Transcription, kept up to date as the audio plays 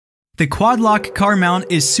The QUADLOCK car mount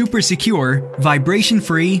is super secure,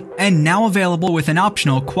 vibration-free, and now available with an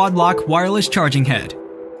optional QUADLOCK wireless charging head.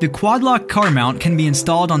 The QUADLOCK car mount can be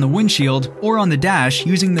installed on the windshield or on the dash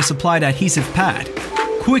using the supplied adhesive pad.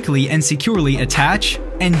 Quickly and securely attach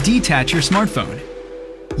and detach your smartphone.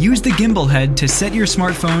 Use the gimbal head to set your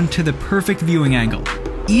smartphone to the perfect viewing angle.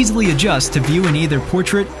 Easily adjust to view in either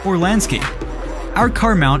portrait or landscape. Our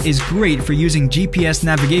car mount is great for using GPS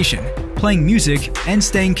navigation, playing music, and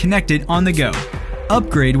staying connected on the go.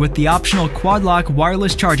 Upgrade with the optional QUADLOCK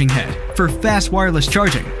wireless charging head for fast wireless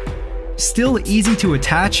charging. Still easy to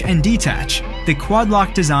attach and detach, the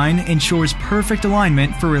QUADLOCK design ensures perfect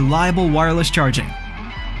alignment for reliable wireless charging.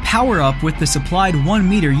 Power up with the supplied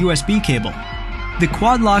 1-meter USB cable. The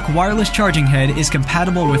QUADLOCK wireless charging head is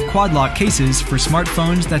compatible with QUADLOCK cases for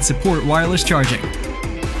smartphones that support wireless charging.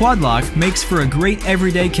 QUADLOCK makes for a great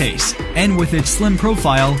everyday case, and with its slim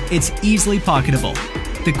profile, it's easily pocketable.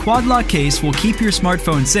 The QUADLOCK case will keep your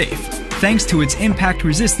smartphone safe, thanks to its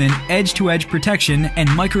impact-resistant edge-to-edge protection and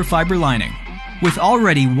microfiber lining. With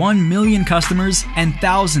already 1 million customers and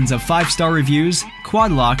thousands of 5-star reviews,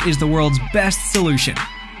 QUADLOCK is the world's best solution.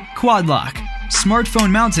 QUADLOCK, smartphone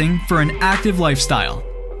mounting for an active lifestyle.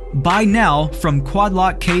 Buy now from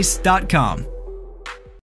QUADLOCKcase.com.